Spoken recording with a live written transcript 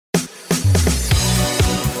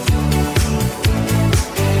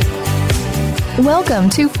Welcome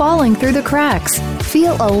to Falling Through the Cracks.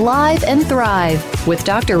 Feel alive and thrive with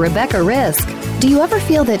Dr. Rebecca Risk. Do you ever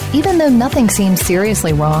feel that even though nothing seems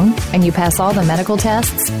seriously wrong and you pass all the medical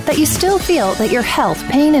tests, that you still feel that your health,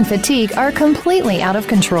 pain, and fatigue are completely out of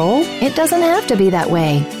control? It doesn't have to be that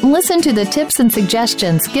way. Listen to the tips and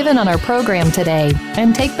suggestions given on our program today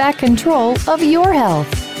and take back control of your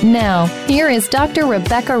health. Now, here is Dr.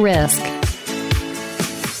 Rebecca Risk.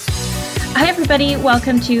 Hi, everybody.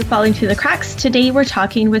 Welcome to Falling Through the Cracks. Today, we're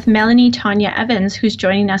talking with Melanie Tonia Evans, who's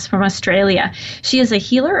joining us from Australia. She is a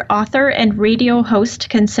healer, author, and radio host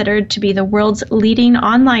considered to be the world's leading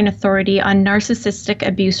online authority on narcissistic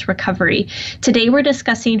abuse recovery. Today, we're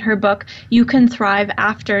discussing her book, You Can Thrive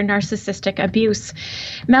After Narcissistic Abuse.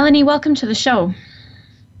 Melanie, welcome to the show.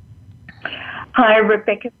 Hi,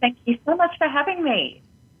 Rebecca. Thank you so much for having me.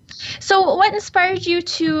 So, what inspired you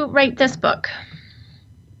to write this book?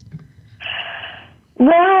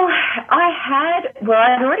 Well, I'd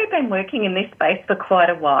already been working in this space for quite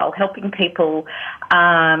a while, helping people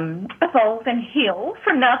evolve and heal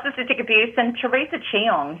from narcissistic abuse. And Teresa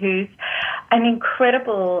Cheong, who's an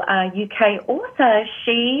incredible UK author,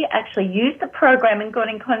 she actually used the program and got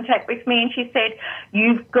in contact with me, and she said,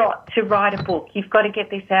 you've got to write a book. You've got to get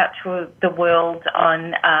this out to the world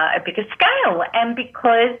on a bigger scale. And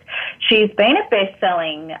because she's been a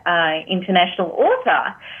best-selling international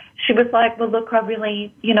author, she was like, well, look, I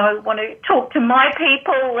really, want to talk to my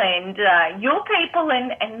people and your people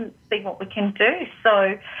and see what we can do.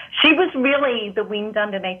 So she was really the wind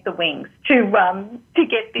underneath the wings to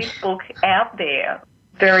get this book out there.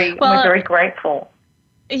 We're very grateful.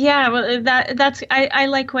 Yeah, well, that's I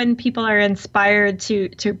like when people are inspired to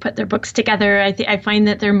put their books together. I find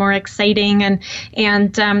that they're more exciting and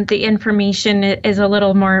the information is a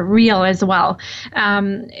little more real as well.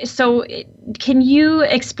 So, can you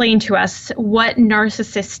explain to us what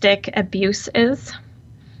narcissistic abuse is?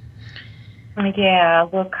 Yeah,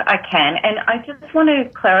 look, I can. And I just want to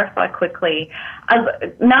clarify quickly.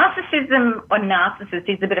 Narcissism or narcissist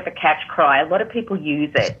is a bit of a catch cry. A lot of people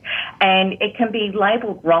use it. And it can be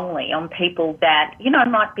labelled wrongly on people that,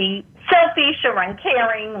 might be selfish or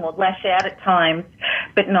uncaring or lash out at times,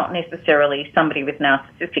 but not necessarily somebody with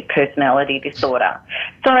narcissistic personality disorder.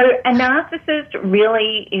 So a narcissist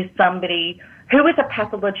really is somebody who is a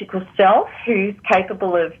pathological self, who's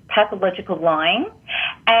capable of pathological lying,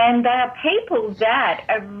 and they are people that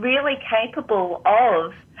are really capable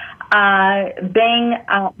of being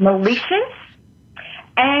malicious,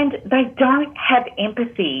 and they don't have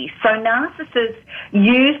empathy. So narcissists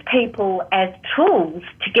use people as tools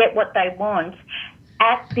to get what they want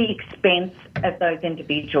at the expense of those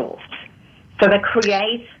individuals. So they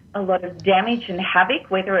create a lot of damage and havoc,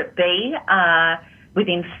 whether it be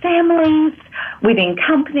within families, within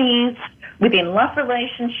companies, within love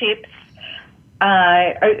relationships.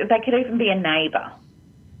 They could even be a neighbour.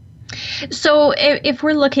 So if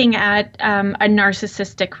we're looking at a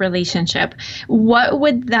narcissistic relationship, what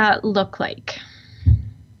would that look like?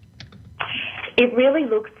 It really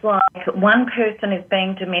looks like one person is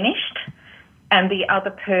being diminished and the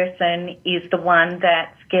other person is the one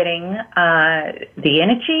that's getting the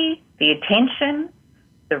energy, the attention,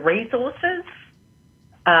 the resources,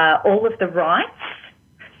 all of the rights.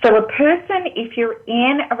 So a person, if you're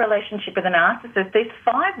in a relationship with a narcissist, there's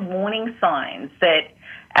 5 warning signs that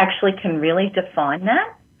actually can really define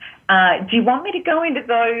that. Do you want me to go into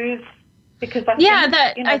those? Because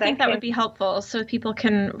I think that would be helpful so people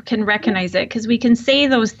can recognize it, because we can say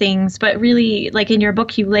those things, but really, like in your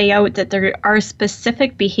book, you lay out that there are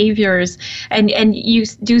specific behaviors, and you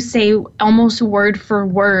do say almost word for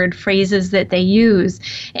word phrases that they use,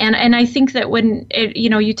 and I think that when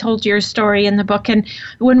you told your story in the book, and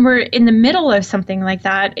when we're in the middle of something like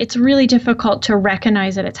that, it's really difficult to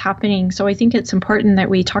recognize that it's happening. So I think it's important that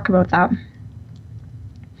we talk about that.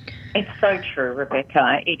 It's so true,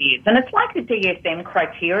 Rebecca. It is. And it's like the DSM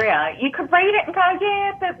criteria. You could read it and go,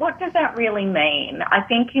 yeah, but what does that really mean? I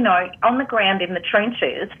think, on the ground in the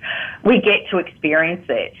trenches, we get to experience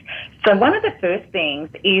it. So one of the first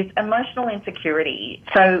things is emotional insecurity.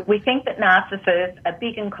 So we think that narcissists are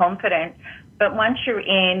big and confident, but once you're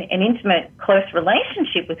in an intimate, close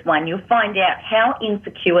relationship with one, you'll find out how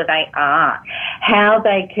insecure they are, how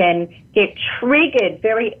they can get triggered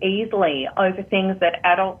very easily over things that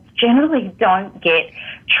adults generally don't get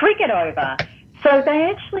triggered over. So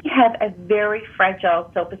they actually have a very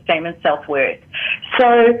fragile self-esteem and self-worth.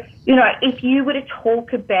 So, if you were to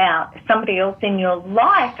talk about somebody else in your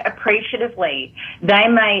life appreciatively, they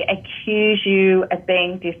may accuse you of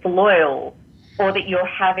being disloyal, or that you're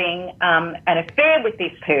having an affair with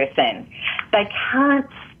this person. They can't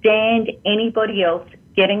stand anybody else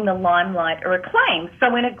getting the limelight or acclaim.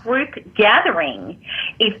 So in a group gathering,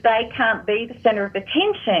 if they can't be the centre of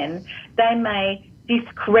attention, they may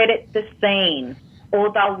discredit the scene,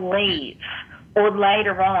 or they'll leave, or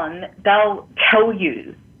later on they'll tell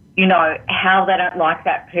you, you know, how they don't like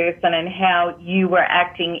that person and how you were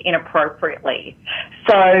acting inappropriately.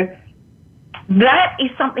 So that is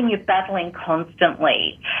something you're battling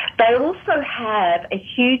constantly. They also have a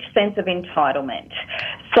huge sense of entitlement.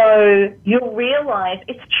 So you'll realise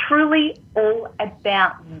it's truly all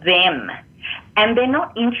about them, and they're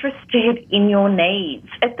not interested in your needs.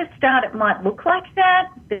 At the start it might look like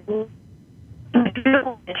that. They're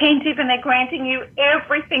attentive and they're granting you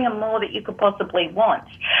everything and more that you could possibly want.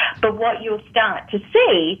 But what you'll start to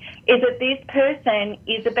see is that this person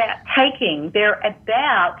is about taking. They're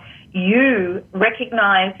about you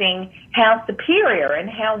recognising how superior and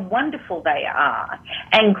how wonderful they are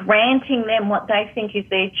and granting them what they think is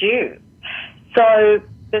their due. So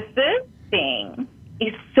the third thing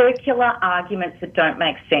is circular arguments that don't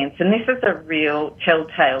make sense. And this is a real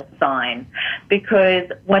telltale sign, because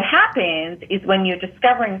what happens is when you're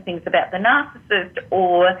discovering things about the narcissist,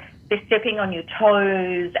 or they're stepping on your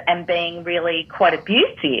toes and being really quite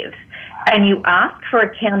abusive, and you ask for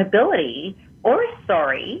accountability or a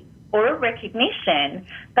sorry or a recognition,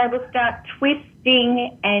 they will start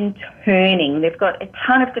twisting and turning. They've got a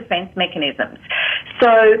ton of defence mechanisms.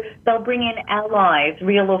 So they'll bring in allies,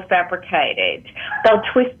 real or fabricated. They'll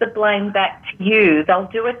twist the blame back to you. They'll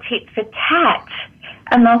do a tit for tat.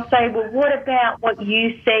 And they'll say, well, what about what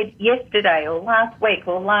you said yesterday or last week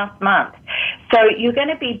or last month? So you're going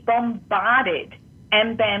to be bombarded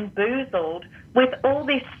and bamboozled with all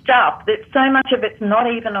this stuff that so much of it's not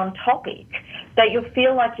even on topic, that you'll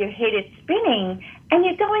feel like your head is spinning and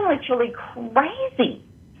you're going literally crazy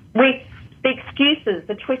with the excuses,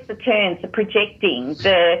 the twists, the turns, the projecting,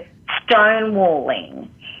 the stonewalling,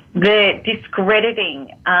 the discrediting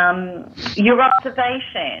your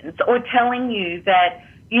observations, or telling you that,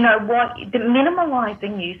 you know, the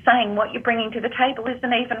minimalising you, saying what you're bringing to the table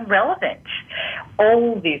isn't even relevant.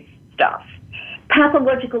 All this stuff.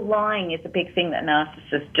 Pathological lying is a big thing that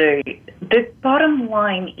narcissists do. The bottom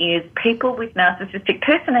line is people with narcissistic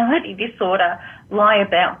personality disorder lie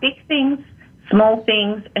about big things, small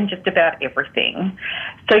things, and just about everything.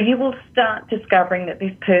 So you will start discovering that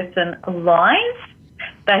this person lies,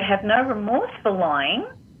 they have no remorse for lying,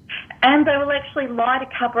 and they will actually lie to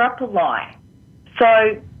cover up a lie.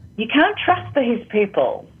 So you can't trust these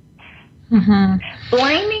people. Mm-hmm.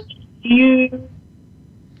 Blaming you.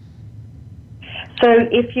 So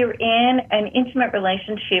if you're in an intimate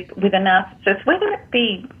relationship with a narcissist, whether it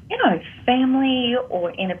be, you know, family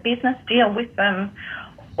or in a business deal with them,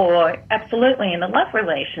 or absolutely in a love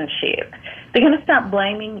relationship, they're going to start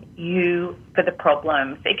blaming you for the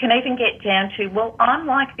problems. It can even get down to, well, I'm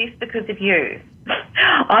like this because of you.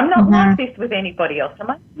 I'm not like this with anybody else. I'm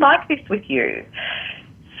not like this with you.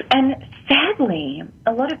 And sadly,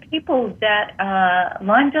 a lot of people that are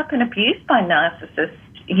lined up and abused by narcissists,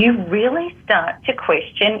 you really start to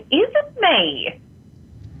question, is it me?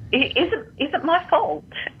 Is it my fault?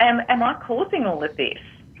 Am I causing all of this?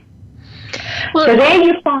 Well, so there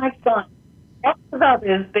you find signs. Lots of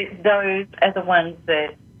others, but those are the ones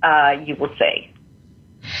that you will see.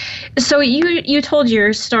 So you told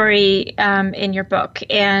your story in your book,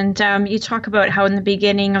 and you talk about how in the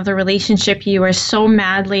beginning of the relationship you were so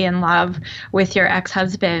madly in love with your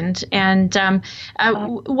ex-husband. And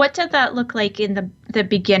what did that look like in the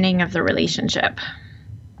beginning of the relationship?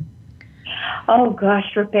 Oh, gosh,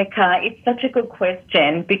 Rebecca, it's such a good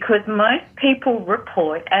question, because most people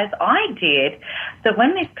report, as I did, that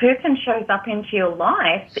when this person shows up into your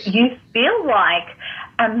life, you feel like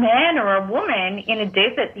a man or a woman in a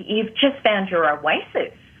desert that you've just found your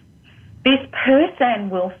oasis. This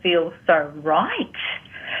person will feel so right.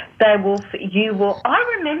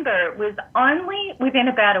 I remember it was only within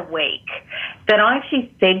about a week that I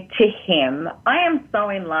actually said to him, I am so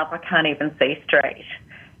in love I can't even see straight.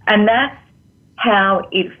 And that's how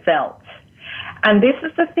it felt. And this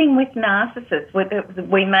is the thing with narcissists,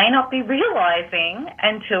 we may not be realising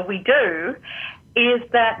until we do, is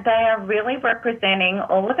that they are really representing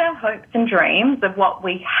all of our hopes and dreams of what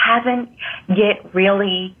we haven't yet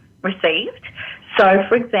really received. So,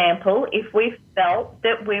 for example, if we felt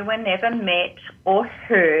that we were never met or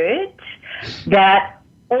heard, that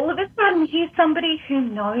all of a sudden here's somebody who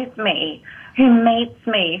knows me, who meets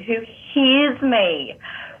me, who hears me.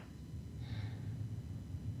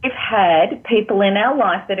 We've had people in our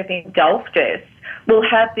life that have engulfed us. We'll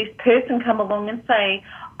have this person come along and say,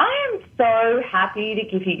 I am so happy to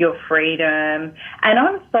give you your freedom, and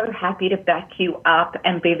I'm so happy to back you up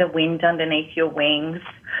and be the wind underneath your wings.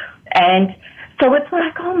 And so it's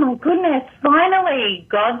like, oh my goodness, finally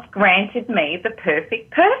God's granted me the perfect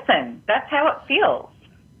person. That's how it feels.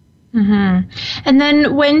 Mm-hmm. And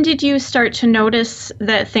then when did you start to notice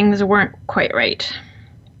that things weren't quite right?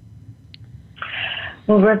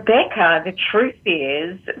 Well, Rebecca, the truth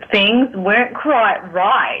is things weren't quite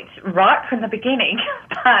right from the beginning.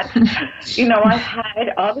 But,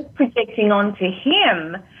 I was projecting onto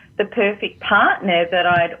him the perfect partner that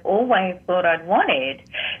I'd always thought I'd wanted.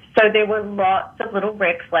 So there were lots of little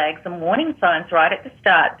red flags and warning signs right at the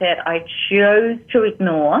start that I chose to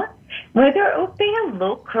ignore, whether it would be a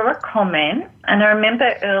look or a comment. And I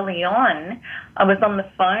remember early on, I was on the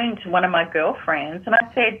phone to one of my girlfriends and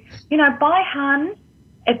I said, bye, hun.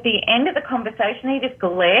 At the end of the conversation, he just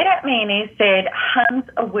glared at me and he said, hun's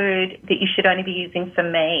a word that you should only be using for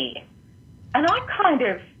me. And I kind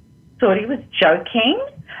of thought he was joking,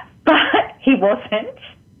 but he wasn't.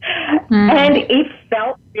 And it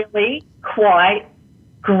felt really quite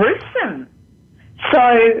gruesome.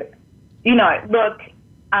 So, look,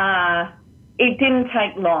 it didn't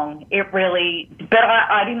take long. But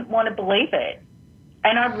I didn't want to believe it.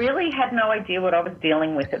 And I really had no idea what I was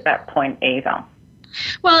dealing with at that point either.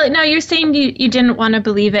 Well, now you're saying you didn't want to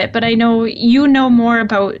believe it, but I know you know more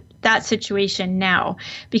about that situation now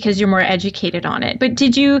because you're more educated on it. But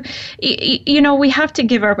did you we have to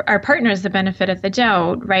give our partners the benefit of the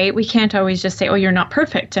doubt, right? We can't always just say, oh, you're not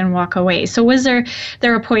perfect and walk away. So was there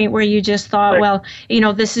a point where you just thought, well,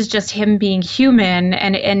 this is just him being human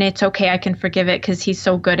and it's okay, I can forgive it because he's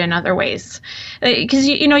so good in other ways? Because,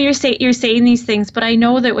 you're saying these things, but I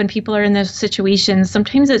know that when people are in those situations,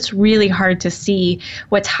 sometimes it's really hard to see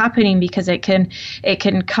what's happening because it can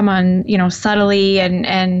come on, subtly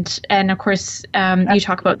and of course, you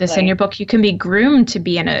talk about this in your book. You can be groomed to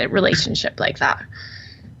be in a relationship like that.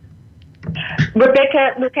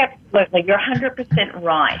 Rebecca, look, absolutely. You're 100%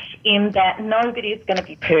 right in that nobody is going to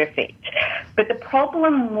be perfect. But the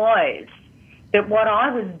problem was that what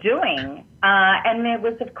I was doing, and there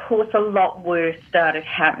was, of course, a lot worse started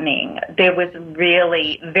happening. There was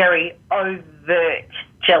really very overt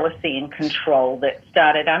jealousy and control that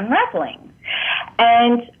started unraveling.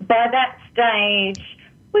 And by that stage,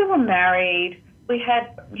 we were married, we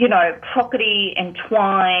had, property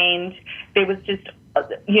entwined, there was just,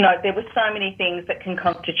 there were so many things that can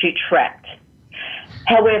constitute trapped.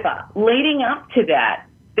 However, leading up to that,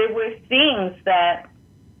 there were things that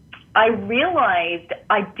I realized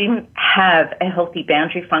I didn't have a healthy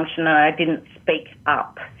boundary function and I didn't speak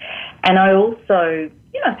up. And I also,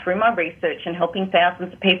 through my research and helping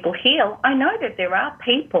thousands of people heal, I know that there are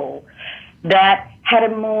people that had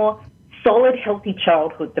a more solid, healthy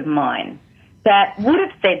childhood than mine that would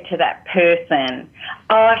have said to that person,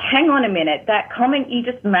 hang on a minute, that comment you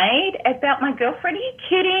just made about my girlfriend, are you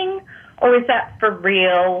kidding? Or is that for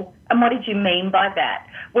real? And what did you mean by that?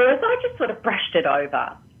 Whereas I just sort of brushed it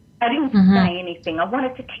over. I didn't say anything. I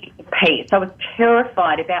wanted to keep the peace. I was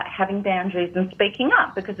terrified about having boundaries and speaking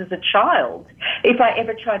up because as a child, if I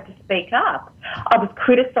ever tried to speak up, I was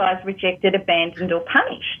criticised, rejected, abandoned or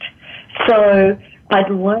punished. So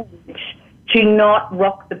I'd learned to not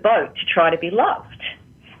rock the boat to try to be loved.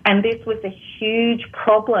 And this was a huge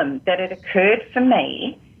problem that had occurred for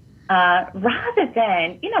me rather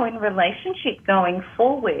than, in relationship going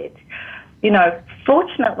forward.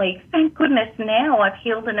 Fortunately, thank goodness now I've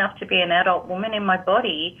healed enough to be an adult woman in my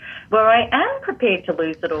body where I am prepared to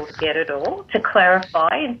lose it all to get it all, to clarify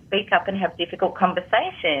and speak up and have difficult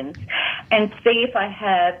conversations and see if I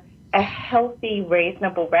have a healthy,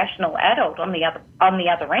 reasonable, rational adult on the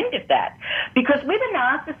other end of that. Because with a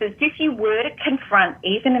narcissist, if you were to confront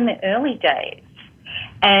even in the early days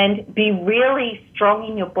and be really strong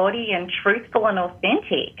in your body and truthful and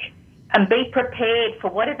authentic and be prepared for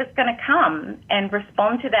whatever's going to come and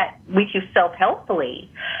respond to that with yourself healthfully,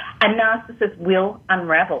 a narcissist will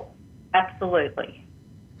unravel. Absolutely.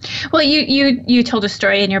 Well, you told a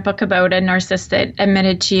story in your book about a narcissist that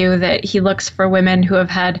admitted to you that he looks for women who have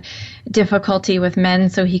had difficulty with men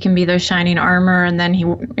so he can be their shining armor, and then he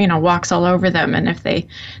walks all over them, and if they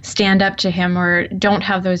stand up to him or don't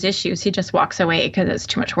have those issues, he just walks away because it's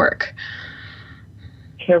too much work.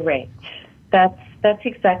 Correct. That's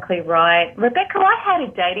exactly right. Rebecca, I had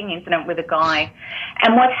a dating incident with a guy,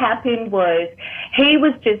 and what happened was he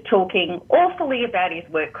was just talking awfully about his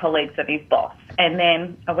work colleagues and his boss. And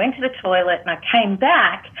then I went to the toilet and I came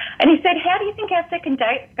back and he said, how do you think our second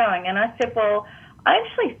date's going? And I said, well, I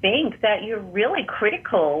actually think that you're really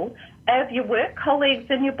critical of your work colleagues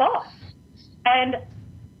and your boss. And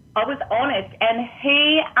I was honest, and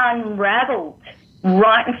he unraveled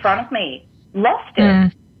right in front of me, lost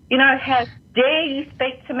it. You know, how dare you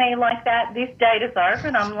speak to me like that? This date is over.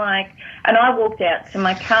 And I'm like, and I walked out to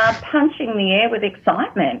my car punching the air with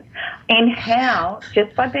excitement in how,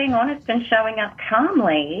 just by being honest and showing up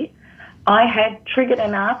calmly, I had triggered a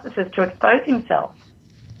narcissist to expose himself.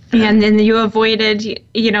 And then you avoided,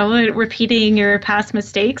 you know, repeating your past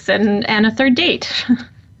mistakes and a third date.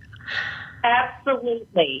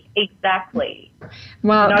 Absolutely, exactly.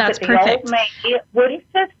 Well, you know, that's the perfect. Old man, it would have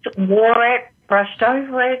just wore it, brushed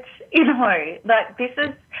over it, you know. Like, this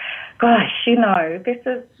is, gosh, you know, this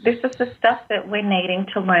is the stuff that we're needing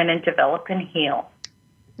to learn and develop and heal.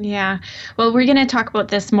 Yeah. Well, we're going to talk about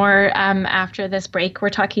this more after this break. We're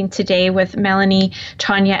talking today with Melanie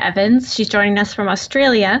Tonia Evans. She's joining us from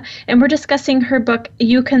Australia, and we're discussing her book,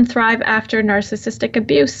 You Can Thrive After Narcissistic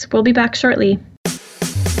Abuse. We'll be back shortly.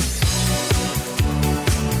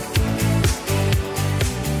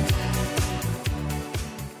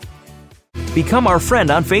 Become our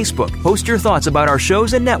friend on Facebook. Post your thoughts about our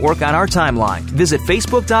shows and network on our timeline. Visit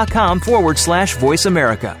facebook.com/Voice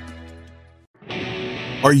America.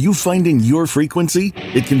 Are you finding your frequency?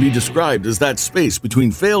 It can be described as that space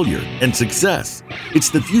between failure and success. It's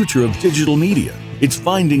the future of digital media. It's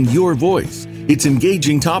finding your voice. It's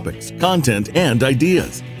engaging topics, content, and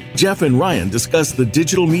ideas. Jeff and Ryan discuss the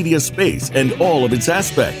digital media space and all of its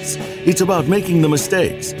aspects. It's about making the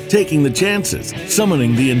mistakes, taking the chances,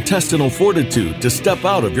 summoning the intestinal fortitude to step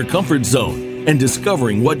out of your comfort zone, and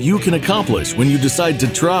discovering what you can accomplish when you decide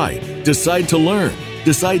to try, decide to learn,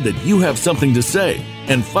 decide that you have something to say,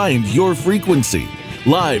 and find your frequency.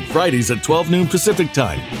 Live Fridays at 12 noon Pacific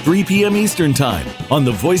Time, 3 p.m. Eastern Time on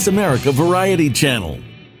the Voice America Variety Channel.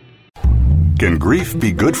 Can grief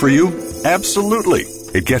be good for you? Absolutely.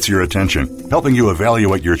 It gets your attention, helping you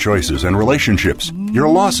evaluate your choices and relationships. Your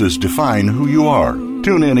losses define who you are.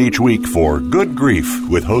 Tune in each week for Good Grief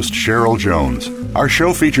with host Cheryl Jones. Our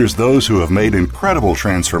show features those who have made incredible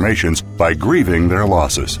transformations by grieving their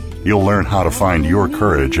losses. You'll learn how to find your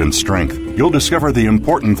courage and strength. You'll discover the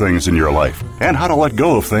important things in your life and how to let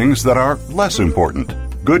go of things that are less important.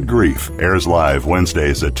 Good Grief airs live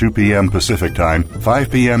Wednesdays at 2 p.m. Pacific Time,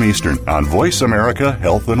 5 p.m. Eastern on Voice America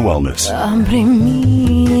Health and Wellness.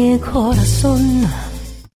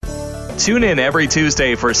 Tune in every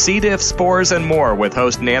Tuesday for C. diff, spores, and more with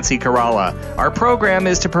host Nancy Kerala. Our program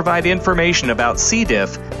is to provide information about C.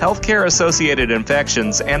 diff, healthcare-associated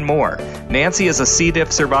infections, and more. Nancy is a C.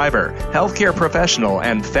 diff survivor, healthcare professional,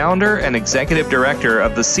 and founder and executive director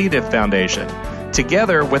of the C. diff Foundation.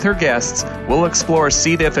 Together with her guests, we'll explore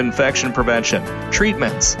C. diff infection prevention,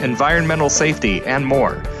 treatments, environmental safety, and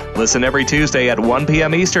more. Listen every Tuesday at 1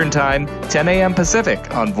 p.m. Eastern Time, 10 a.m.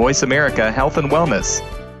 Pacific on Voice America Health and Wellness.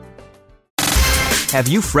 Have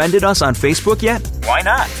you friended us on Facebook yet? Why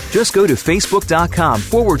not? Just go to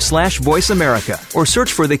facebook.com/Voice America or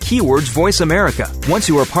search for the keywords Voice America. Once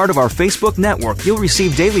you are part of our Facebook network, you'll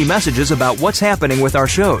receive daily messages about what's happening with our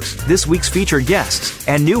shows, this week's featured guests,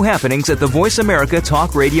 and new happenings at the Voice America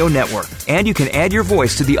Talk Radio Network. And you can add your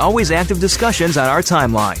voice to the always active discussions on our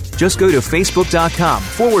timeline. Just go to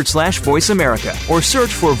facebook.com/Voice America or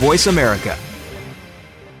search for Voice America.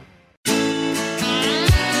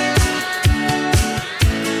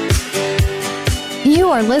 You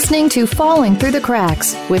are listening to Falling Through the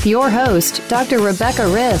Cracks with your host, Dr. Rebecca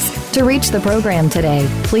Risk. To reach the program today,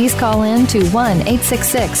 please call in to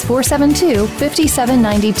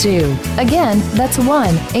 1-866-472-5792. Again, that's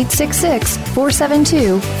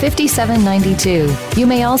 1-866-472-5792. You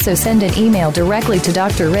may also send an email directly to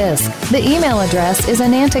Dr. Risk. The email address is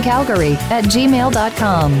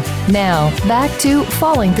anantacalgary@gmail.com. Now, back to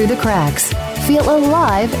Falling Through the Cracks. Feel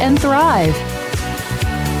alive and thrive.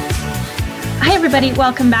 Hi, everybody.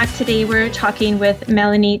 Welcome back. Today we're talking with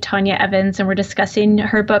Melanie Tonia Evans, and we're discussing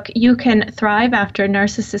her book, You Can Thrive After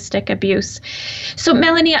Narcissistic Abuse. So,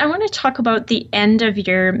 Melanie, I want to talk about the end of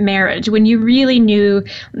your marriage, when you really knew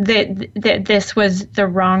that this was the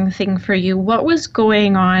wrong thing for you. What was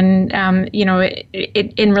going on,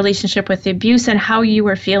 in relationship with the abuse, and how you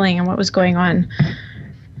were feeling and what was going on?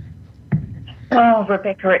 Oh,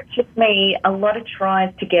 Rebecca, it took me a lot of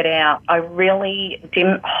tries to get out. I really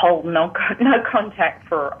didn't hold no contact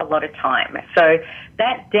for a lot of time. So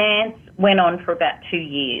that dance went on for about 2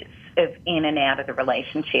 years of in and out of the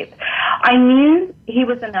relationship. I knew he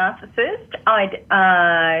was a narcissist. I'd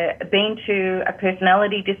been to a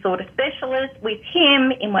personality disorder specialist with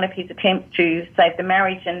him in one of his attempts to save the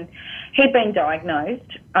marriage, and he'd been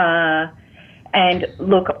diagnosed. And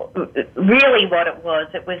look, really what it was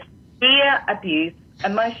severe abuse,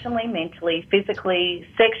 emotionally, mentally, physically,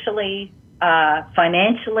 sexually,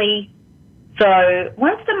 financially. So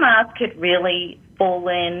once the mask had really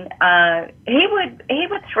fallen, he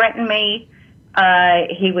would threaten me.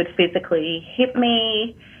 He would physically hit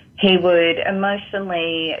me. He would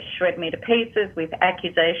emotionally shred me to pieces with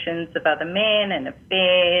accusations of other men and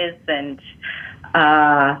affairs, and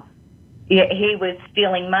he was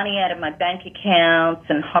stealing money out of my bank accounts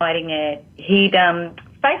and hiding it. He'd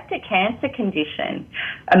faced a cancer condition,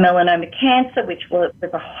 a melanoma cancer, which was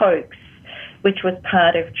a hoax, which was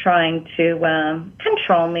part of trying to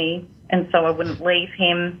control me, and so I wouldn't leave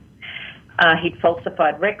him. He'd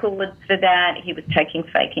falsified records for that. He was taking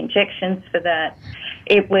fake injections for that.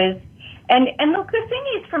 It was, and look, the thing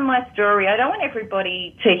is, from my story, I don't want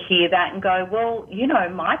everybody to hear that and go, well, you know,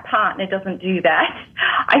 my partner doesn't do that.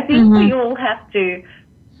 I think we all have to,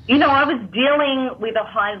 you know, I was dealing with a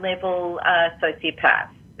high-level sociopath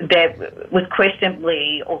that was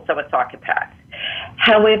questionably also a psychopath.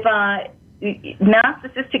 However,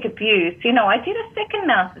 narcissistic abuse, you know, I did a second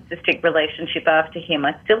narcissistic relationship after him.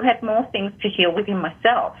 I still had more things to heal within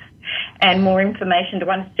myself and more information to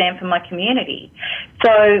understand for my community.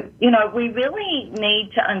 So, you know, we really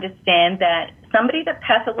need to understand that somebody that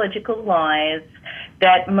pathological lies,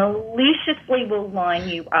 that maliciously will line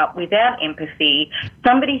you up without empathy,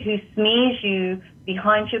 somebody who smears you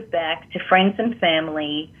behind your back to friends and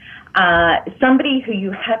family, somebody who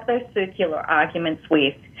you have those circular arguments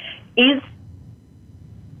with, is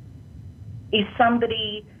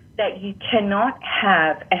somebody that you cannot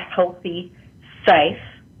have a healthy, safe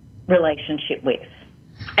relationship with.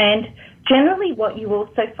 And generally what you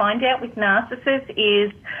also find out with narcissists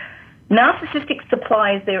is narcissistic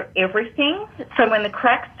supplies their everything. So when the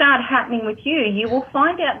cracks start happening with you, you will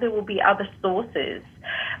find out there will be other sources.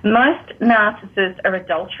 Most narcissists are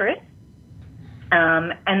adulterous,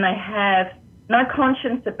 and they have no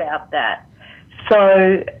conscience about that.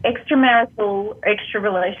 So extramarital,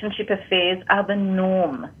 extra-relationship affairs are the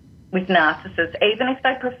norm with narcissists, even if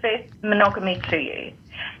they profess monogamy to you.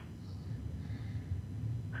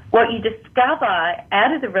 What you discover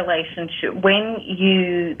out of the relationship when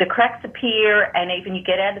the cracks appear and even you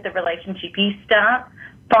get out of the relationship, you start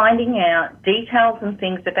finding out details and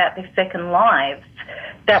things about their second lives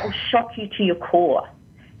that will shock you to your core.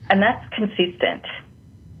 And that's consistent.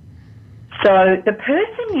 So the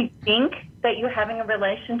person you think that you're having a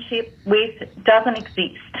relationship with doesn't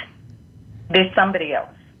exist. There's somebody else.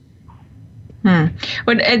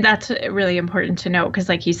 Well, that's really important to know because,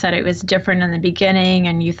 like you said, it was different in the beginning,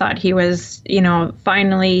 and you thought he was, you know,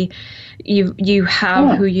 finally you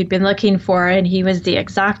have who you'd been looking for, and he was the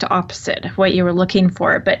exact opposite of what you were looking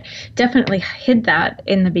for. But definitely hid that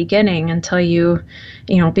in the beginning until you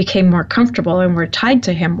became more comfortable and were tied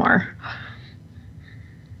to him more.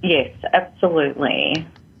 Yes, absolutely.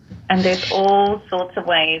 And there's all sorts of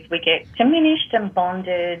ways we get diminished and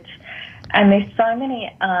bonded, and there's so many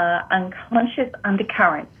unconscious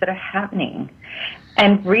undercurrents that are happening.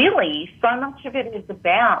 And really, so much of it is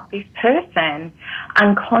about this person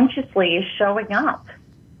unconsciously is showing up,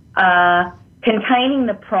 containing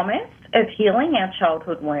the promise of healing our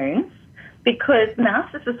childhood wounds, because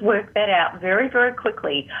narcissists work that out very, very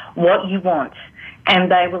quickly, what you want. And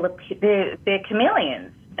they will appear, they're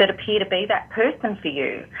chameleons that appear to be that person for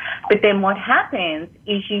you. But then what happens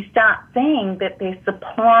is you start seeing that they're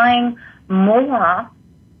supplying more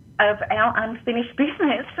of our unfinished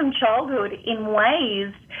business from childhood in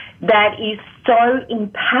ways that is so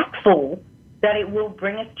impactful that it will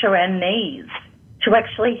bring us to our knees to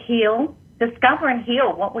actually heal, discover and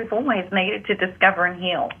heal what we've always needed to discover and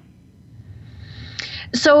heal.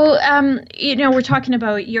 So, we're talking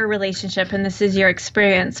about your relationship and this is your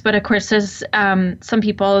experience, but of course there's some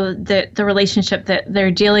people that the relationship that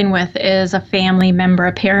they're dealing with is a family member,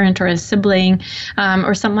 a parent or a sibling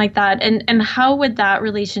or something like that. And how would that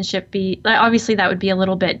relationship be? Obviously that would be a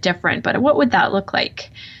little bit different, but what would that look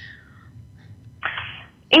like?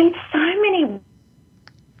 In so many ways,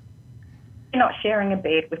 you're not sharing a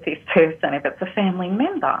bed with this person if it's a family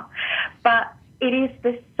member, but it is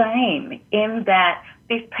the same in that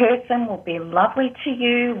this person will be lovely to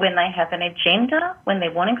you when they have an agenda, when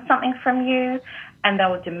they're wanting something from you, and they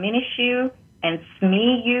will diminish you and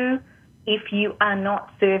smear you if you are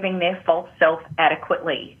not serving their false self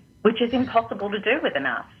adequately, which is impossible to do with a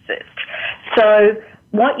narcissist. So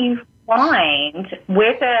what you find,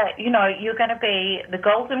 whether, you're going to be the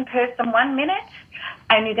golden person 1 minute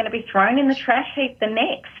and you're going to be thrown in the trash heap the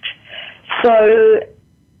next. So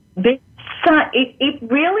it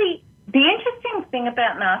really... The interesting thing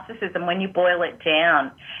about narcissism, when you boil it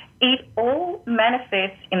down, it all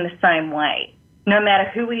manifests in the same way, no matter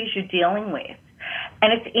who it is you're dealing with.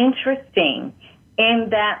 And it's interesting in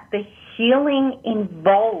that the healing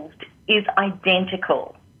involved is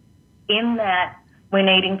identical in that we're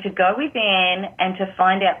needing to go within and to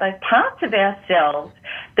find out those parts of ourselves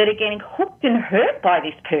that are getting hooked and hurt by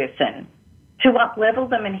this person, to up-level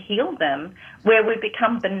them and heal them, where we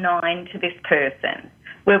become benign to this person,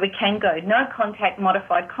 where we can go no contact,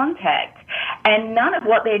 modified contact, and none of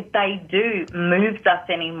what they do moves us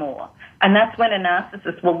anymore. And that's when a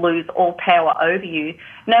narcissist will lose all power over you,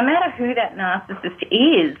 no matter who that narcissist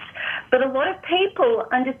is. But a lot of people,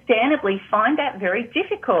 understandably, find that very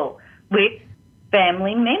difficult with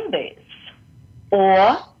family members or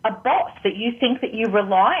a boss that you think that you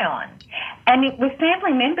rely on. And with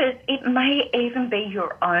family members, it may even be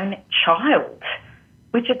your own child,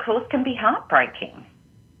 which, of course, can be heartbreaking.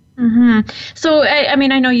 Mm-hmm. So, I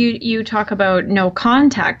mean, I know you talk about no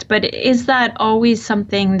contact, but is that always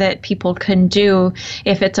something that people can do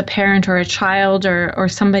if it's a parent or a child or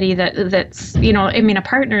somebody that's, you know, I mean, a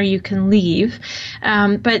partner you can leave,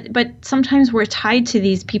 but sometimes we're tied to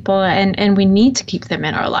these people and we need to keep them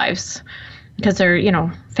in our lives because they're, you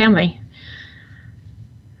know, family.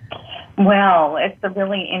 Well, it's a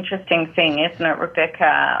really interesting thing, isn't it,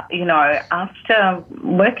 Rebecca? You know, after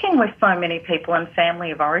working with so many people in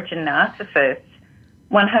family of origin narcissists,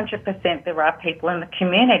 100% there are people in the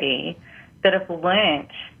community that have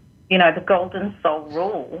learnt, you know, the golden soul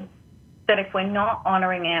rule, that if we're not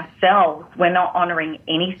honouring ourselves, we're not honouring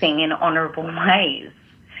anything in honourable ways.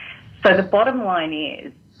 So the bottom line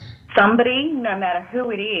is, somebody, no matter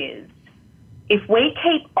who it is, if we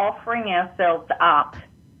keep offering ourselves up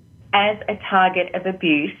as a target of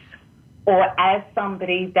abuse or as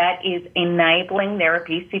somebody that is enabling their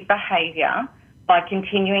abusive behaviour by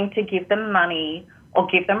continuing to give them money or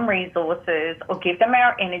give them resources or give them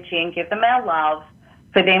our energy and give them our love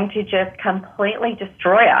for them to just completely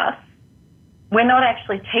destroy us, we're not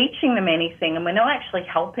actually teaching them anything and we're not actually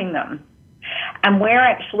helping them. And we're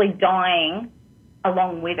actually dying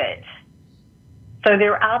along with it. So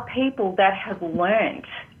there are people that have learnt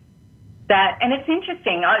that, and it's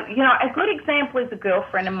interesting, you know, a good example is a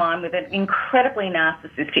girlfriend of mine with an incredibly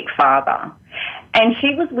narcissistic father, and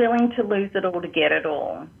she was willing to lose it all to get it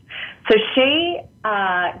all. So she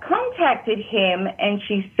contacted him and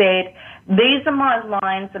she said, these are my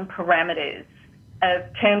lines and parameters of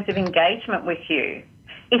terms of engagement with you.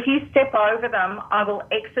 If you step over them, I will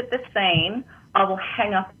exit the scene, I will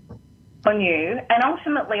hang up on you, and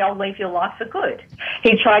ultimately I'll leave your life for good.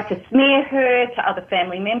 He tried to smear her to other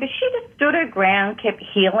family members. She just stood her ground, kept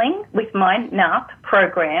healing with my NARP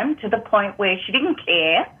program to the point where she didn't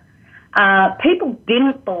care. People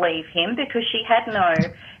didn't believe him because she had no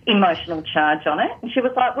emotional charge on it. And she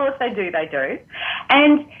was like, well, if they do, they do.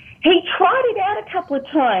 And he tried it out a couple of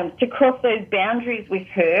times to cross those boundaries with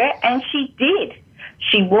her, and she did.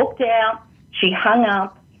 She walked out, she hung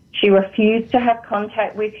up, she refused to have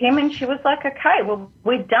contact with him, and she was like, okay, well,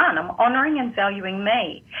 we're done. I'm honouring and valuing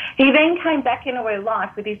me. He then came back into her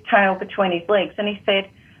life with his tail between his legs, and he said,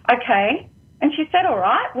 okay. And she said, all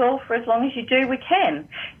right, well, for as long as you do, we can.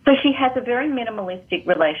 So she has a very minimalistic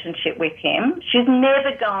relationship with him. She's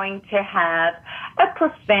never going to have a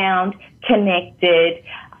profound, connected,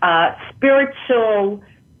 spiritual,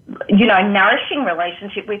 you know, nourishing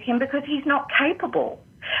relationship with him because he's not capable.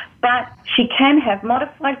 But she can have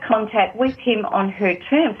modified contact with him on her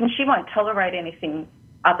terms, and she won't tolerate anything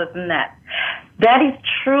other than that. That is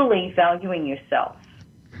truly valuing yourself.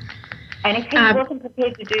 And if he wasn't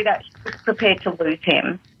prepared to do that, she was prepared to lose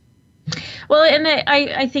him. Well, and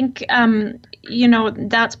I think, you know,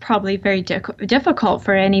 that's probably very difficult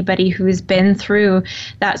for anybody who's been through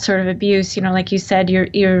that sort of abuse. You know, like you said,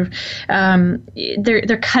 they're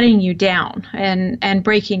cutting you down and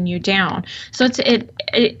breaking you down. So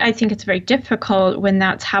I think it's very difficult when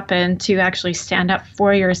that's happened to actually stand up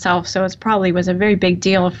for yourself. So it probably was a very big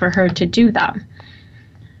deal for her to do that.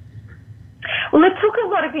 Well, it took a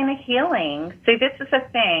lot of inner healing. See, this is the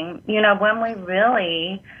thing, you know, when we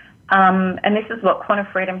really, and this is what Quantum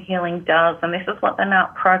Freedom Healing does, and this is what the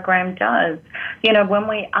NARP program does, you know, when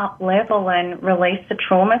we up-level and release the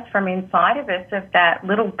traumas from inside of us of that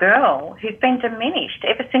little girl who's been diminished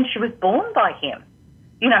ever since she was born by him,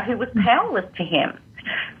 you know, who was powerless to him.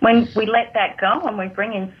 When we let that go and we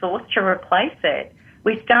bring in Source to replace it,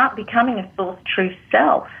 we start becoming a Source True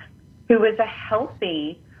Self who is a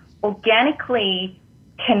healthy, organically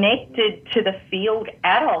connected to the field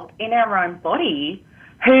adult in our own body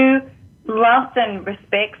who loves and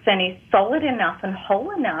respects and is solid enough and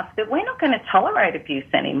whole enough that we're not going to tolerate abuse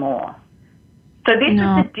anymore. So this is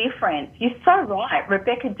the difference. You're so right,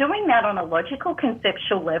 Rebecca. Doing that on a logical,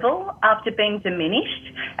 conceptual level after being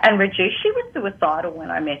diminished and reduced, she was suicidal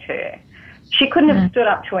when I met her. She couldn't have stood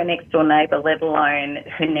up to her next door neighbour, let alone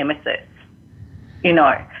her nemesis. You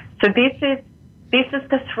know, so this is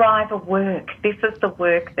the Thriver work. This is the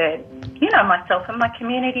work that, you know, myself and my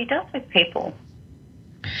community does with people.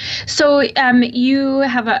 So you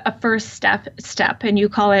have a first step, and you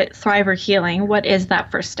call it Thriver Healing. What is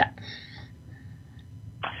that first step?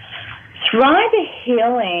 Thriver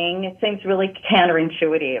Healing, it seems really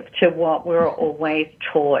counterintuitive to what we're always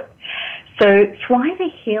taught. So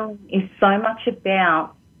Thriver Healing is so much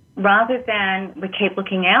about, rather than we keep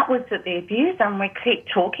looking outwards at the abuser and we keep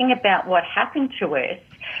talking about what happened to us,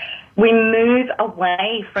 we move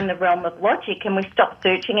away from the realm of logic and we stop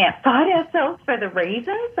searching outside ourselves for the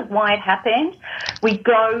reasons of why it happened. We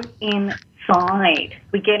go inside.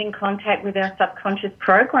 We get in contact with our subconscious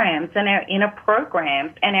programs and our inner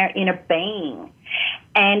programs and our inner being.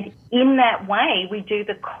 And in that way, we do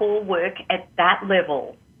the core work at that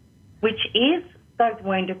level, which is those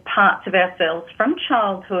wounded parts of ourselves from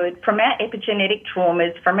childhood, from our epigenetic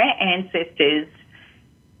traumas, from our ancestors,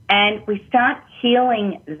 and we start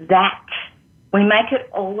healing that. We make it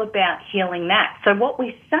all about healing that. So what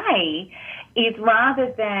we say is,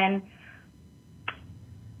 rather than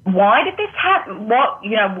why did this happen,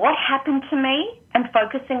 what happened to me, and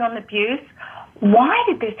focusing on the abuse, why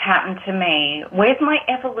did this happen to me? Where's my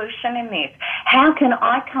evolution in this? How can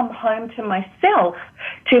I come home to myself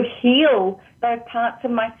to heal those parts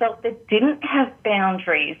of myself that didn't have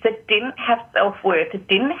boundaries, that didn't have self-worth, that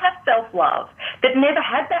didn't have self-love, that never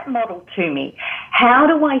had that model to me? How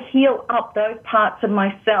do I heal up those parts of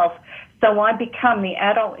myself so I become the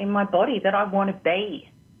adult in my body that I want to be?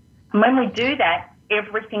 And when we do that,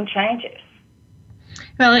 everything changes.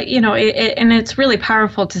 Well, you know, and it's really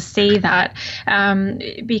powerful to say that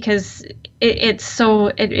because it's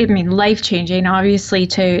so, life-changing, obviously,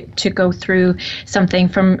 to go through something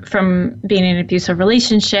from being in an abusive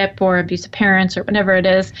relationship or abusive parents or whatever it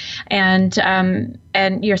is, and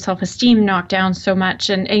your self-esteem knocked down so much.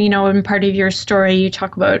 And you know, in part of your story, you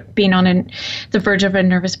talk about being on the verge of a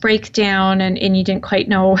nervous breakdown, and you didn't quite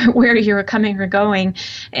know where you were coming or going,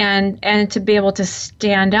 and to be able to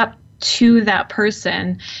stand up to that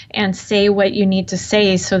person and say what you need to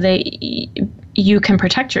say so that you can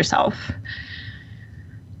protect yourself.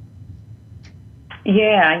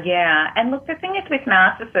 Yeah. And look, the thing is with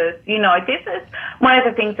narcissists, you know, this is one of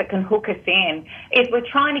the things that can hook us in, is we're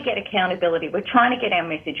trying to get accountability. We're trying to get our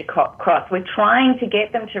message across. We're trying to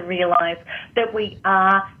get them to realize that we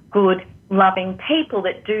are good, loving people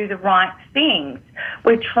that do the right things.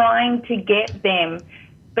 We're trying to get them.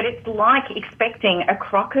 But it's like expecting a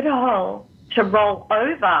crocodile to roll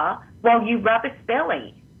over while you rub its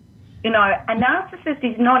belly. You know, a narcissist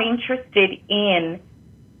is not interested in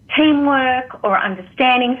teamwork or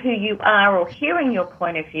understanding who you are or hearing your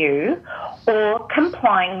point of view or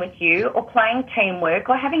complying with you or playing teamwork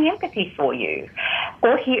or having empathy for you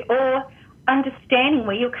or understanding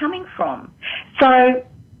where you're coming from. So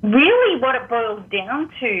really what it boils down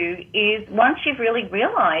to is, once you've really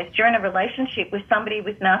realised you're in a relationship with somebody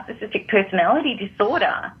with narcissistic personality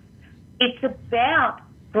disorder, it's about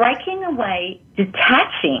breaking away,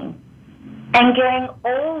 detaching, and getting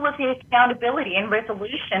all of the accountability and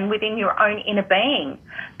resolution within your own inner being,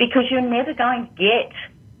 because you're never going to get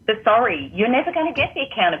you're never going to get the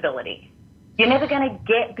accountability. You're never going to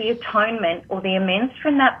get the atonement or the amends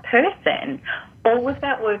from that person. All of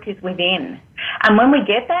that work is within. And when we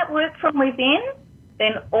get that work from within,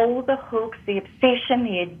 then all the hooks, the obsession,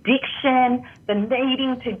 the addiction, the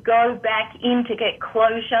needing to go back in to get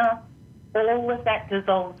closure, all of that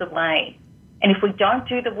dissolves away. And if we don't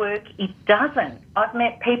do the work, it doesn't. I've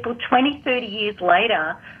met people 20, 30 years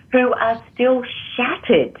later who are still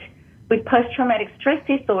shattered with post-traumatic stress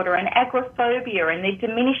disorder and agoraphobia, and they're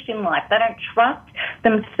diminished in life. They don't trust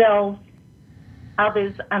themselves,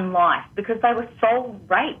 others, and life because they were soul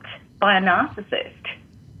raped by a narcissist.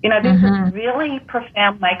 You know, this is really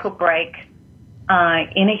profound make or break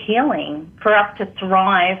inner healing for us to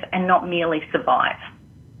thrive and not merely survive.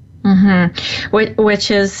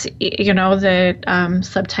 Which is, you know, the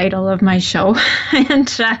subtitle of my show, and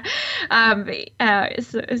so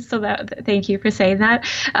that. Thank you for saying that.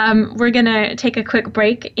 We're gonna take a quick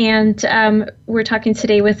break, and we're talking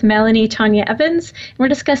today with Melanie Tonia Evans. We're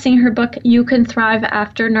discussing her book, You Can Thrive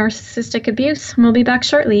After Narcissistic Abuse. We'll be back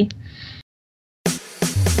shortly.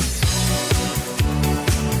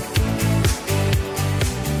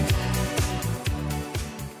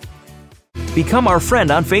 Become our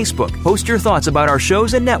friend on Facebook. Post your thoughts about our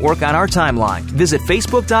shows and network on our timeline. Visit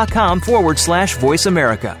facebook.com/Voice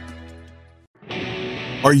America.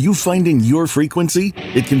 Are you finding your frequency?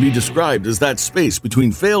 It can be described as that space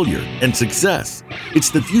between failure and success.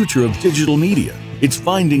 It's the future of digital media. It's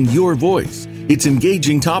finding your voice. It's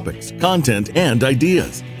engaging topics, content, and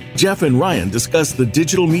ideas. Jeff and Ryan discuss the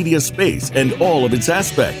digital media space and all of its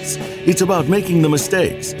aspects. It's about making the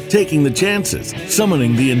mistakes, taking the chances,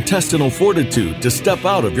 summoning the intestinal fortitude to step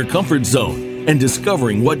out of your comfort zone, and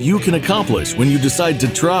discovering what you can accomplish when you decide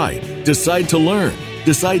to try, decide to learn,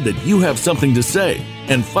 decide that you have something to say,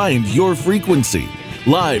 and find your frequency.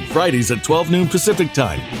 Live Fridays at 12 noon Pacific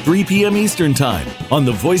Time, 3 p.m. Eastern Time on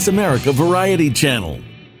the Voice America Variety Channel.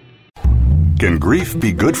 Can grief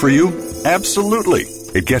be good for you? Absolutely.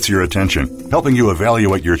 It gets your attention, helping you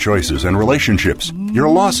evaluate your choices and relationships. Your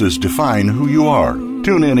losses define who you are.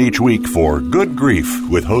 Tune in each week for Good Grief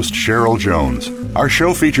with host Cheryl Jones. Our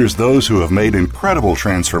show features those who have made incredible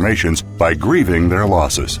transformations by grieving their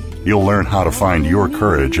losses. You'll learn how to find your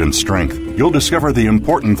courage and strength. You'll discover the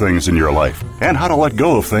important things in your life and how to let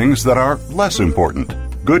go of things that are less important.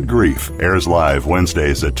 Good Grief airs live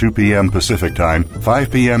Wednesdays at 2 p.m. Pacific Time,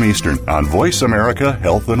 5 p.m. Eastern on Voice America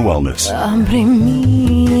Health and Wellness.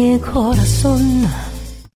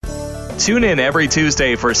 Tune in every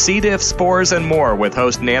Tuesday for C. diff, spores, and more with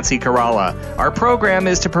host Nancy Caralla. Our program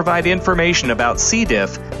is to provide information about C.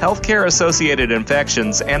 diff, healthcare-associated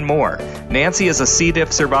infections, and more. Nancy is a C.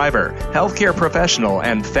 diff survivor, healthcare professional,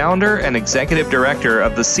 and founder and executive director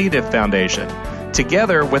of the C. diff Foundation.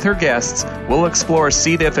 Together with her guests, we'll explore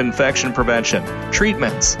C. diff infection prevention,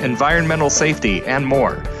 treatments, environmental safety, and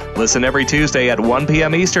more. Listen every Tuesday at 1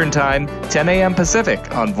 p.m. Eastern Time, 10 a.m.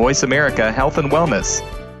 Pacific on Voice America Health and Wellness.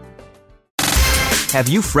 Have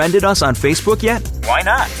you friended us on Facebook yet? Why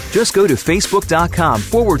not? Just go to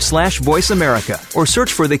facebook.com/Voice America or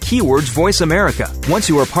search for the keywords Voice America. Once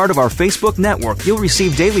you are part of our Facebook network, you'll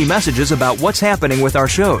receive daily messages about what's happening with our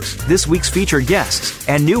shows, this week's featured guests,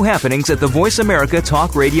 and new happenings at the Voice America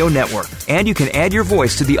Talk Radio Network. And you can add your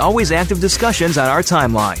voice to the always active discussions on our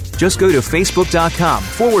timeline. Just go to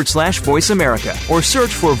facebook.com/Voice America or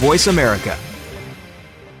search for Voice America.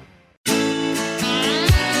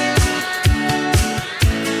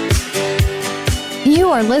 You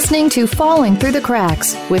are listening to Falling Through the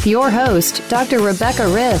Cracks with your host, Dr. Rebecca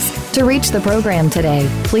Risk. To reach the program today,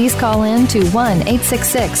 please call in to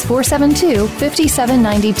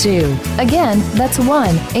 1-866-472-5792. Again, that's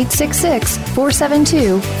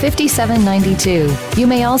 1-866-472-5792. You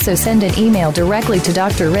may also send an email directly to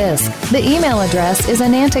Dr. Risk. The email address is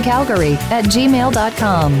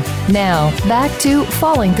anantacalgary@gmail.com. Now, back to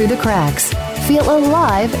Falling Through the Cracks. Feel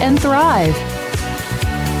alive and thrive.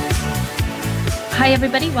 Hi,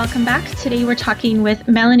 everybody. Welcome back. Today we're talking with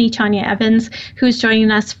Melanie Tonia Evans, who's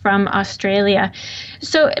joining us from Australia.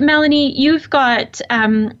 So, Melanie, you've got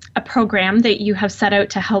a program that you have set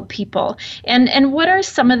out to help people. And what are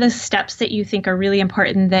some of the steps that you think are really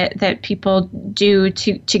important that people do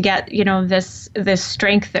to get, this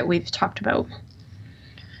strength that we've talked about?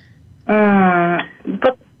 But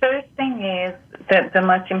the first thing is that the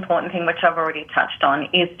most important thing, which I've already touched on,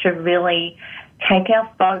 is to really take our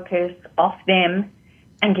focus off them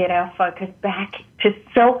and get our focus back to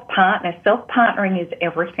self-partner. Self-partnering is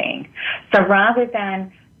everything. So rather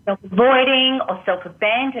than self-avoiding or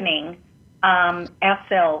self-abandoning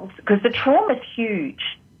ourselves, because the trauma is huge,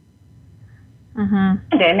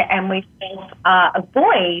 and we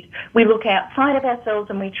self-avoid, we look outside of ourselves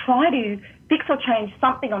and we try to fix or change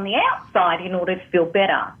something on the outside in order to feel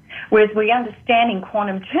better. Whereas we understand in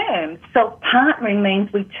quantum terms, self-partnering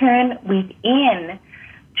means we turn within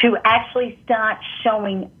to actually start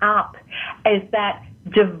showing up as that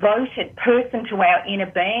devoted person to our inner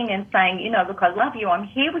being and saying, look, I love you, I'm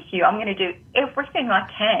here with you, I'm going to do everything I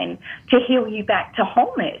can to heal you back to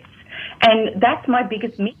wholeness. And that's my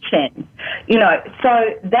biggest mission,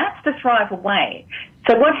 so that's the Thrive Away.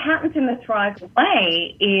 So what happens in the Thrive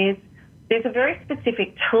Away is there's a very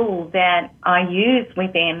specific tool that I use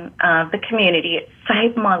within the community. It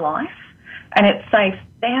saved my life, and it saved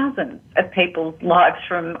thousands of people's lives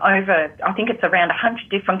from over, I think it's around 100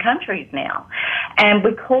 different countries now. And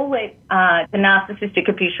we call it the Narcissistic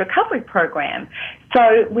Abuse Recovery Program.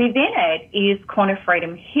 So within it is Quantum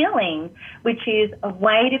Freedom Healing, which is a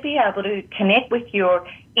way to be able to connect with your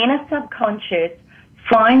inner subconscious,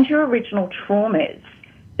 find your original traumas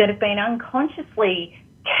that have been unconsciously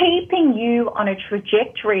keeping you on a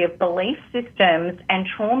trajectory of belief systems and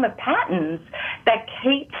trauma patterns that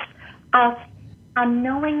keeps us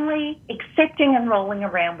unknowingly accepting and rolling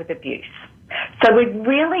around with abuse. So we're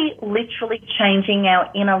really literally changing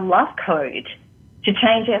our inner love code to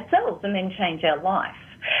change ourselves and then change our life.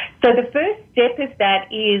 So the first step of that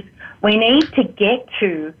is we need to get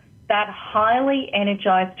to that highly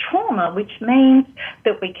energized trauma, which means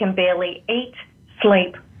that we can barely eat,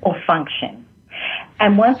 sleep, or function.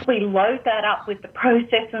 And once we load that up with the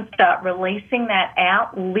process and start releasing that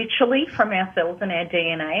out literally from our cells and our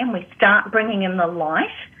DNA, and we start bringing in the light,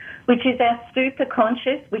 which is our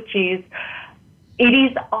superconscious, it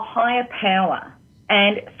is a higher power.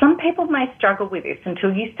 And some people may struggle with this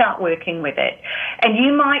until you start working with it. And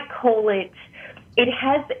you might call it,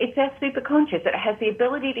 it's our superconscious. It has the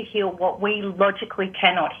ability to heal what we logically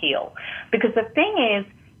cannot heal. Because the thing is,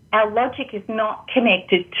 our logic is not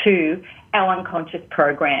connected to our unconscious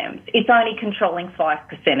programs. It's only controlling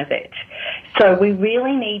 5% of it. So we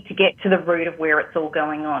really need to get to the root of where it's all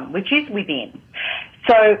going on, which is within.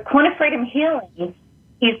 So quantum freedom healing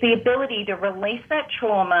is the ability to release that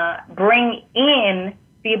trauma, bring in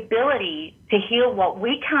the ability to heal what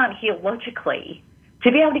we can't heal logically,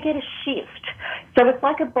 to be able to get a shift. So it's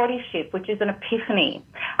like a body shift, which is an epiphany.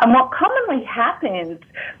 And what commonly happens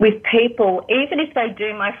with people, even if they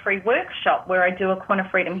do my free workshop where I do a quantum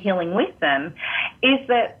freedom healing with them, is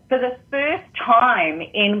that for the first time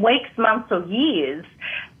in weeks, months, or years,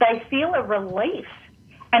 they feel a relief.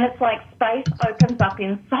 And it's like space opens up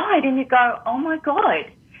inside and you go, oh my God,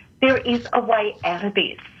 there is a way out of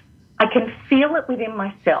this. I can feel it within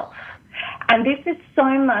myself. And this is so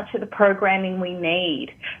much of the programming we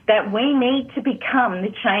need, that we need to become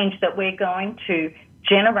the change that we're going to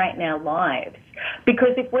generate in our lives.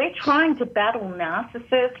 Because if we're trying to battle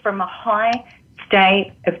narcissists from a high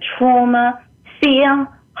state of trauma, fear,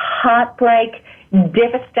 heartbreak,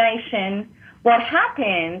 devastation, what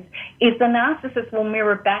happens is the narcissist will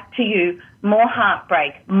mirror back to you more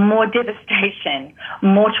heartbreak, more devastation,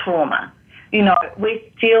 more trauma. You know, we're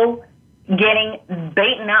still getting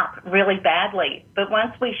beaten up really badly. But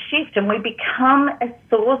once we shift and we become a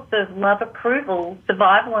source of love, approval,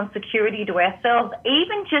 survival and security to ourselves,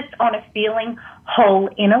 even just on a feeling whole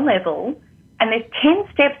inner level, and there's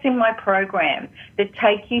 10 steps in my program that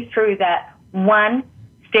take you through that one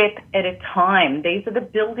step at a time. These are the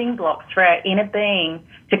building blocks for our inner being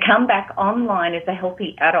to come back online as a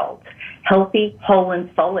healthy adult, healthy, whole and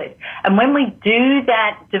solid. And when we do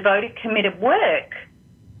that devoted, committed work,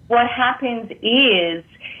 what happens is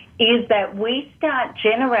that we start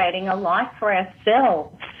generating a life for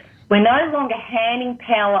ourselves. We're no longer handing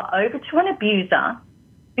power over to an abuser,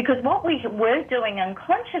 because what we were doing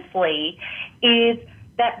unconsciously is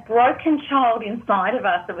that broken child inside of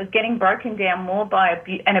us that was getting broken down more by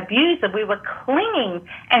an abuser, we were clinging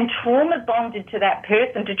and trauma bonded to that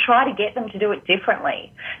person to try to get them to do it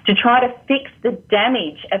differently, to try to fix the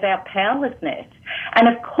damage of our powerlessness. And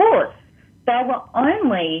of course, they were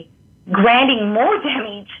only granting more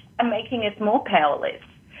damage and making us more powerless.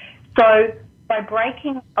 So by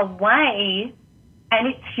breaking away, and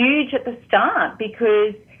it's huge at the start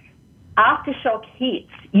because aftershock hits,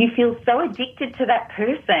 you feel so addicted to that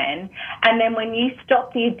person, and then when you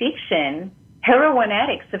stop the addiction, heroin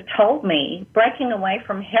addicts have told me breaking away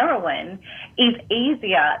from heroin is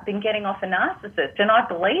easier than getting off a narcissist, and I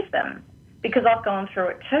believe them because I've gone through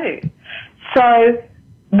it too. So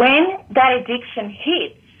when that addiction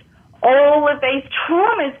hits, all of these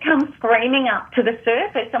traumas come screaming up to the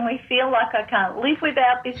surface and we feel like I can't live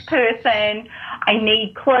without this person, I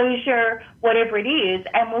need closure, whatever it is,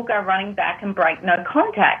 and we'll go running back and break no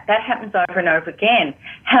contact. That happens over and over again.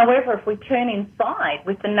 However, if we turn inside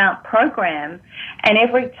with the NARP program and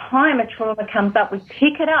every time a trauma comes up, we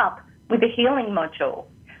pick it up with a healing module.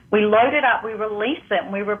 We load it up, we release it,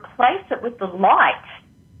 and we replace it with the light,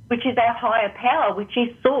 which is our higher power, which is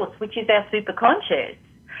source, which is our superconscious.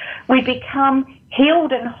 We become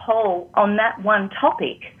healed and whole on that one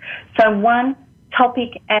topic. So one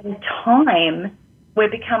topic at a time, we're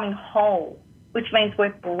becoming whole, which means we're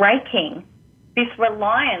breaking this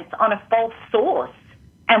reliance on a false source,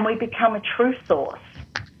 and we become a true source,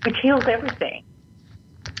 which heals everything.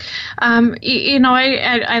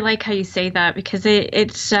 I like how you say that, because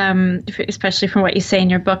it's especially from what you say in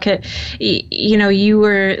your book, you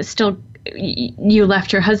were still, you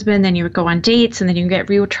left your husband, then you would go on dates, and then you get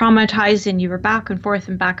re-traumatized, and you were back and forth,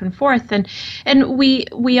 and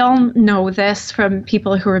we all know this from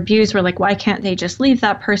people who are abused. We're like, why can't they just leave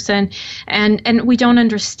that person? And we don't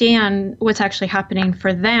understand what's actually happening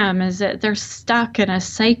for them is that they're stuck in a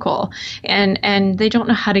cycle, and they don't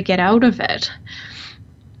know how to get out of it.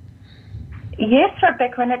 Yes,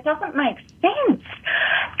 Rebecca, and it doesn't make sense.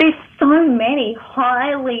 There's so many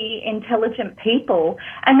highly intelligent people,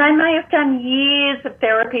 and they may have done years of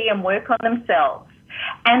therapy and work on themselves,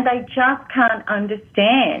 and they just can't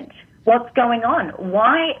understand what's going on.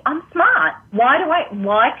 Why? I'm smart.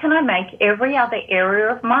 Why can I make every other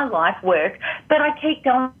area of my life work, but I keep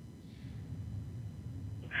going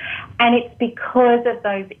And it's because of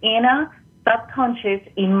those inner subconscious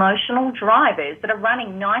emotional drivers that are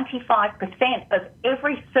running 95% of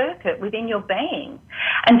every circuit within your being.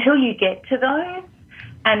 Until you get to those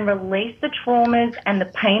and release the traumas and the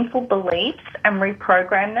painful beliefs and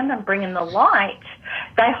reprogram them and bring in the light,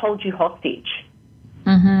 they hold you hostage.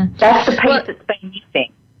 Mm-hmm. That's the piece that's been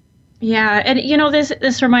missing. Yeah, and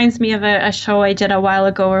this reminds me of a show I did a while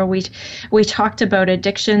ago where we talked about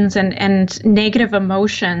addictions, and negative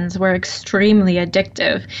emotions were extremely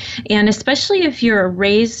addictive. And especially if you're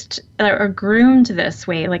raised or groomed this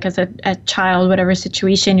way, like as a child, whatever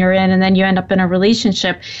situation you're in, and then you end up in a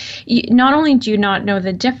relationship, not only do you not know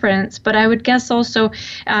the difference, but I would guess also,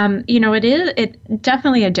 it's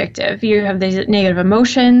definitely addictive. You have these negative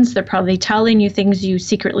emotions. They're probably telling you things you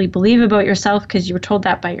secretly believe about yourself because you were told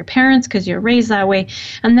that by your parents, because you're raised that way,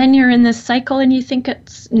 and then you're in this cycle and you think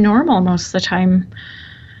it's normal most of the time.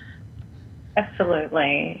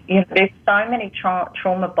 Absolutely. There's so many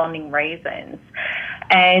trauma bonding reasons,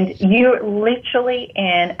 and you're literally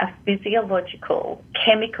in a physiological,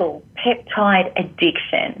 chemical, peptide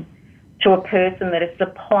addiction to a person that is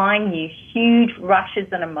supplying you huge rushes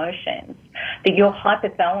and emotions that your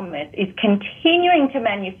hypothalamus is continuing to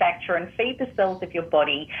manufacture and feed the cells of your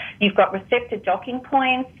body. You've got receptor docking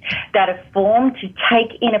points that are formed to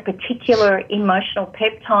take in a particular emotional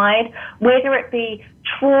peptide, whether it be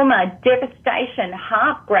trauma, devastation,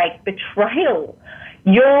 heartbreak, betrayal.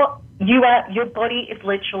 Your body is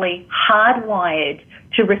literally hardwired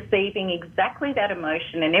to receiving exactly that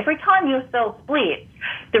emotion. And every time your cell splits,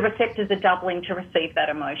 the receptors are doubling to receive that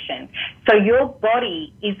emotion. So your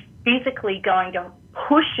body is physically going to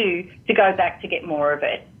push you to go back to get more of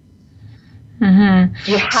it.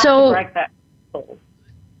 Mm-hmm. You have to break that cycle.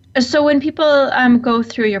 So when people go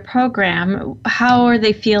through your program, how are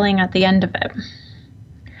they feeling at the end of it?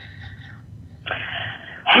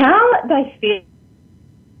 How they feel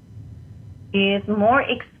is more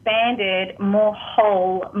expanded, more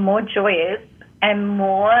whole, more joyous, and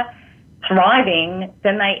more thriving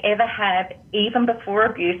than they ever have, even before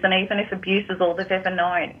abuse, and even if abuse is all they've ever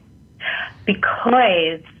known.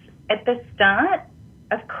 Because at the start,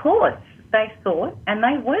 of course, they thought, and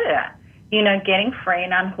they were, getting free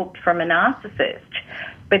and unhooked from a narcissist.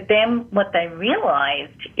 But then what they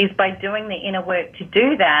realized is by doing the inner work to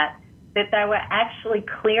do that they were actually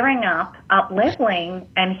clearing up leveling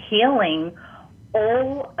and healing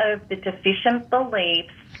all of the deficient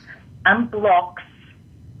beliefs and blocks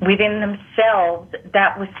within themselves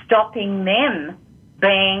that were stopping them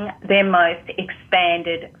being their most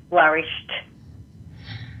expanded, flourished,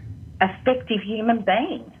 effective human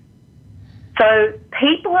being. So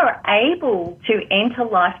people are able to enter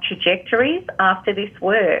life trajectories after this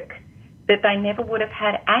work that they never would have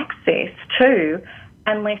had access to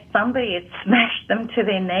unless somebody had smashed them to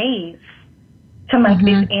their knees to make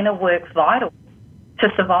this inner work vital to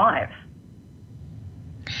survive.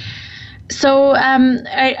 So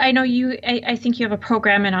I know I think you have a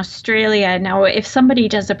program in Australia. Now, if somebody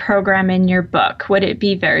does a program in your book, would it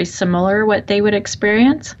be very similar what they would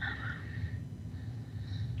experience?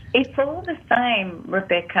 It's all the same,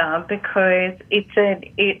 Rebecca, because it's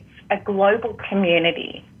a global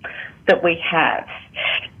community that we have.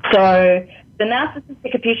 So the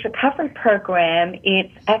Narcissistic Abuse Recovery Program,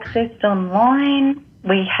 it's accessed online.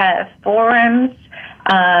 We have forums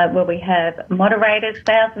where we have moderators,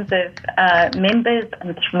 thousands of members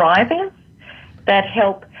and thrivers that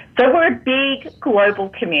help. So we're a big global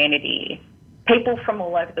community. People from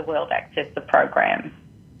all over the world access the program.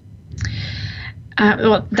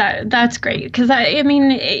 Well, that's great, because I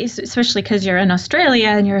mean, especially because you're in Australia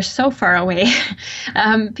and you're so far away,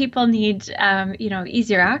 people need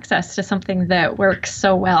easier access to something that works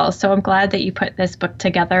so well. So I'm glad that you put this book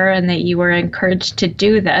together and that you were encouraged to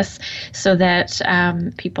do this so that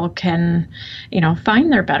people can,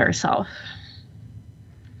 find their better self.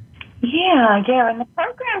 Yeah, and the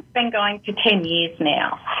program's been going for 10 years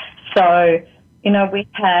now. So we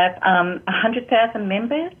have 100,000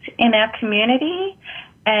 members in our community,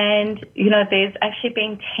 and, there's actually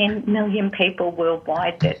been 10 million people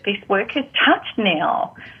worldwide that this work has touched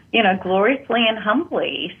now, gloriously and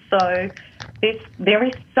humbly. So there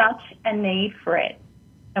is such a need for it.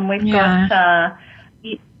 And we've got,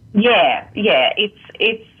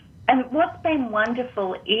 it's, and what's been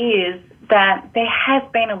wonderful is that there has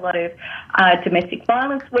been a lot of domestic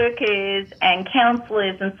violence workers and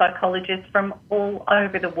counsellors and psychologists from all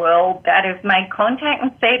over the world that have made contact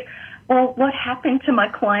and said, well, what happened to my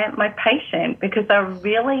client, my patient? Because they're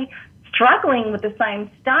really struggling with the same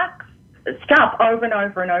stuff over and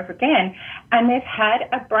over and over again. And they've had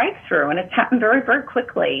a breakthrough, and it's happened very, very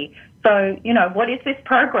quickly. So, what is this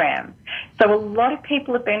program? So a lot of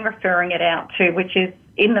people have been referring it out to, which is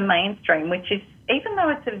in the mainstream, which is, even though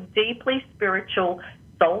it's a deeply spiritual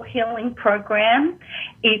soul healing program,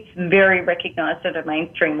 it's very recognized at a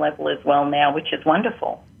mainstream level as well now, which is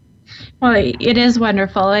wonderful. Well, it is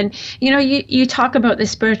wonderful. And, you talk about the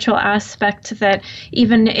spiritual aspect, that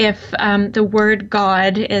even if the word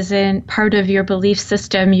God isn't part of your belief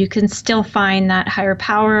system, you can still find that higher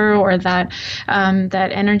power or that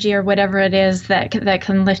energy or whatever it is that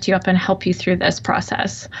can lift you up and help you through this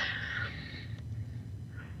process.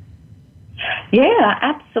 Yeah,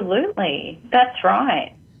 absolutely. That's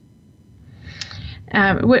right.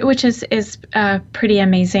 Which is pretty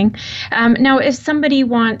amazing. Now, if somebody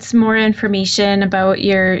wants more information about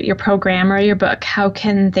your program or your book, how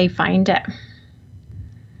can they find it?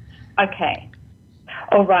 Okay.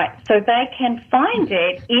 All right. So they can find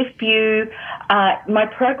it if you, my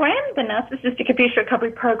program, the Narcissistic Abuse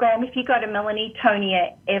Recovery Program, if you go to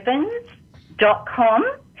melanietoniaevans.com,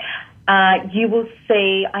 you will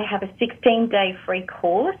see I have a 16-day free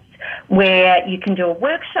course where you can do a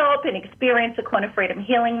workshop and experience a quantum freedom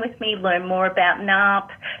healing with me, learn more about NARP.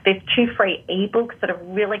 There's 2 free ebooks that are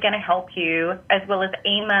really going to help you, as well as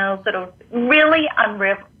emails that will really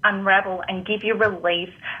unravel and give you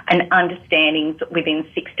relief and understandings within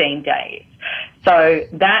 16 days. So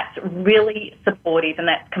that's really supportive, and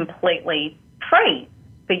that's completely free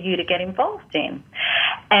for you to get involved in.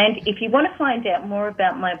 And if you want to find out more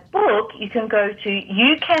about my book, you can go to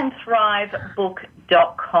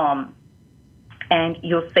youcanthrivebook.com, and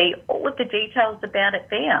you'll see all of the details about it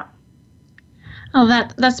there. Oh,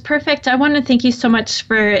 that's perfect. I want to thank you so much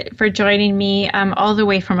for joining me all the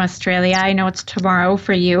way from Australia. I know it's tomorrow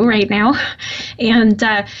for you right now. And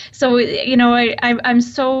so, I'm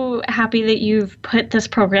so happy that you've put this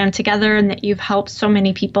program together and that you've helped so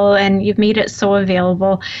many people and you've made it so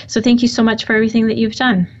available. So thank you so much for everything that you've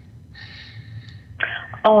done.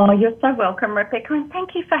 Oh, you're so welcome, Rebecca, and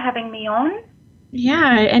thank you for having me on.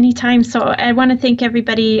 Yeah, anytime. So I want to thank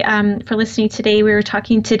everybody for listening today. We were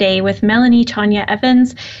talking today with Melanie Tonia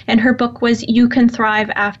Evans, and her book was You Can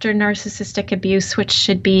Thrive After Narcissistic Abuse, which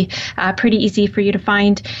should be pretty easy for you to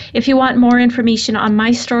find. If you want more information on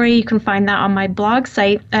my story, you can find that on my blog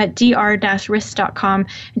site at dr-risk.com.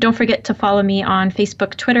 And don't forget to follow me on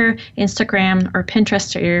Facebook, Twitter, Instagram, or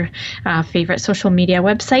Pinterest, or your favorite social media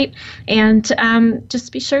website. And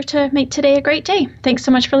just be sure to make today a great day. Thanks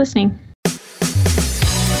so much for listening.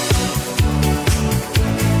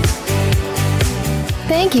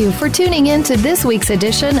 Thank you for tuning in to this week's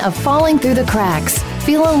edition of Falling Through the Cracks.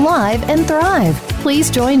 Feel alive and thrive.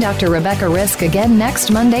 Please join Dr. Rebecca Risk again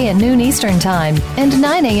next Monday at noon Eastern Time and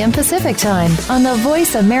 9 a.m. Pacific Time on the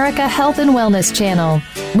Voice America Health and Wellness Channel.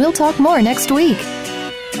 We'll talk more next week.